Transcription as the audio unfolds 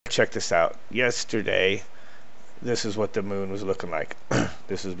check this out. Yesterday, this is what the moon was looking like.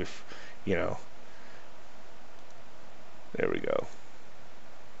 This is, you know, there we go.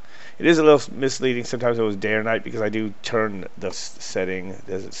 It is a little misleading sometimes it was day or night because I do turn the setting.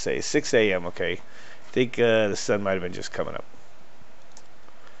 Does it say 6 a.m.? Okay. I think the sun might have been just coming up.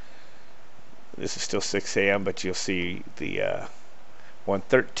 This is still 6 a.m., but you'll see the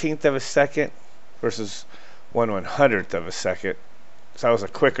 1/13th of a second versus 1/100th of a second. So that was a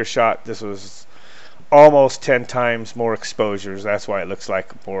quicker shot. This was almost 10 times more exposures. That's why it looks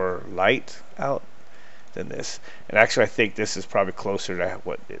like more light out than this. And actually I think this is probably closer to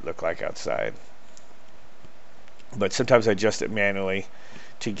what it looked like outside. But sometimes I adjust it manually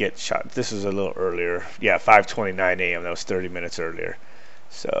to get shot. This is a little earlier. Yeah, 5:29 a.m. That was 30 minutes earlier.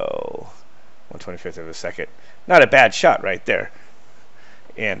 So 1/25th of a second. Not a bad shot right there.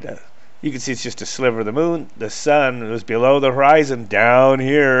 And you can see it's just a sliver of the moon. The sun was below the horizon down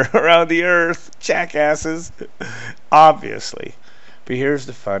here around the earth. Jackasses. Obviously. But here's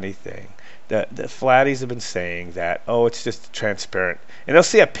the funny thing. The flatties have been saying that, oh, it's just transparent. And they'll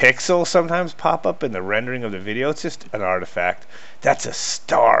see a pixel sometimes pop up in the rendering of the video. It's just an artifact. That's a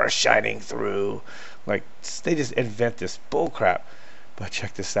star shining through. Like, they just invent this bullcrap. But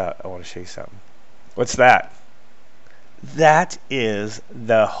check this out. I want to show you something. What's that? That is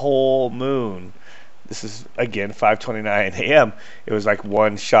the whole moon. This is, again, 5:29 a.m. It was like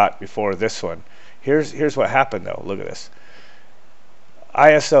one shot before this one. Here's what happened, though. Look at this.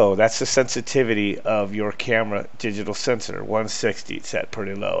 ISO, that's the sensitivity of your camera digital sensor. 160, it's set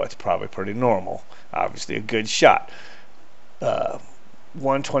pretty low. It's probably pretty normal. Obviously a good shot.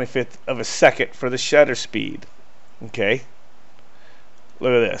 1/25th of a second for the shutter speed. Okay?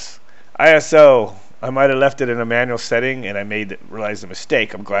 Look at this. ISO, I might have left it in a manual setting and I realized the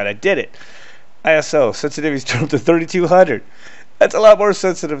mistake. I'm glad I did it. ISO, sensitivity's turned to 3200. That's a lot more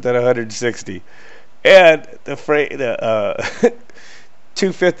sensitive than 160. And the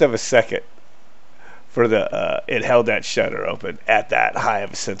 2/5 of a second for the it held that shutter open at that high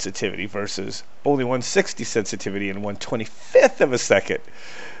of a sensitivity versus only 160 sensitivity and 1/25 of a second.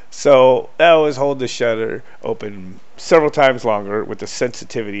 So that was hold the shutter open several times longer with the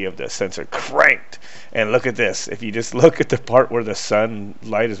sensitivity of the sensor cranked. And look at this. If you just look at the part where the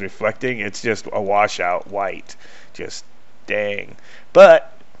sunlight is reflecting, it's just a washout white. Just dang.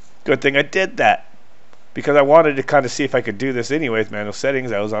 But good thing I did that, because I wanted to kind of see if I could do this anyway with manual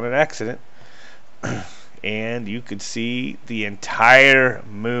settings. I was on an accident. And you could see the entire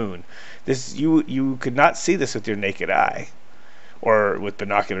moon. This you could not see this with your naked eye or with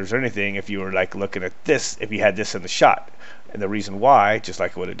binoculars or anything if you were like looking at this, if you had this in the shot. And the reason why, just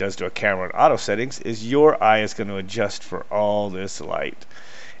like what it does to a camera in auto settings, is your eye is going to adjust for all this light.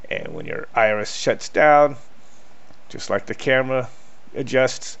 And when your iris shuts down, just like the camera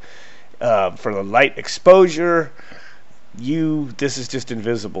adjusts, for the light exposure, this is just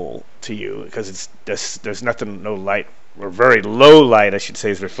invisible to you because there's nothing, no light, or very low light I should say,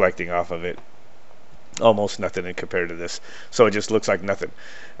 is reflecting off of it. Almost nothing in compared to this. So it just looks like nothing.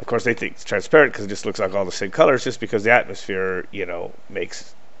 Of course they think it's transparent because it just looks like all the same colors, just because the atmosphere,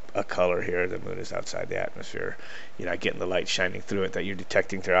 makes a color here. The moon is outside the atmosphere. You're not getting the light shining through it that you're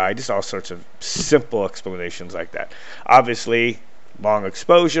detecting through your eye. Just all sorts of simple explanations like that. Obviously, long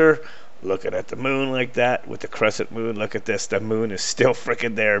exposure, looking at the moon like that with the crescent moon. Look at this. The moon is still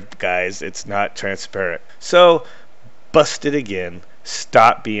freaking there, guys. It's not transparent. So, busted again.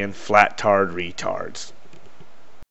 Stop being flat-tard retards.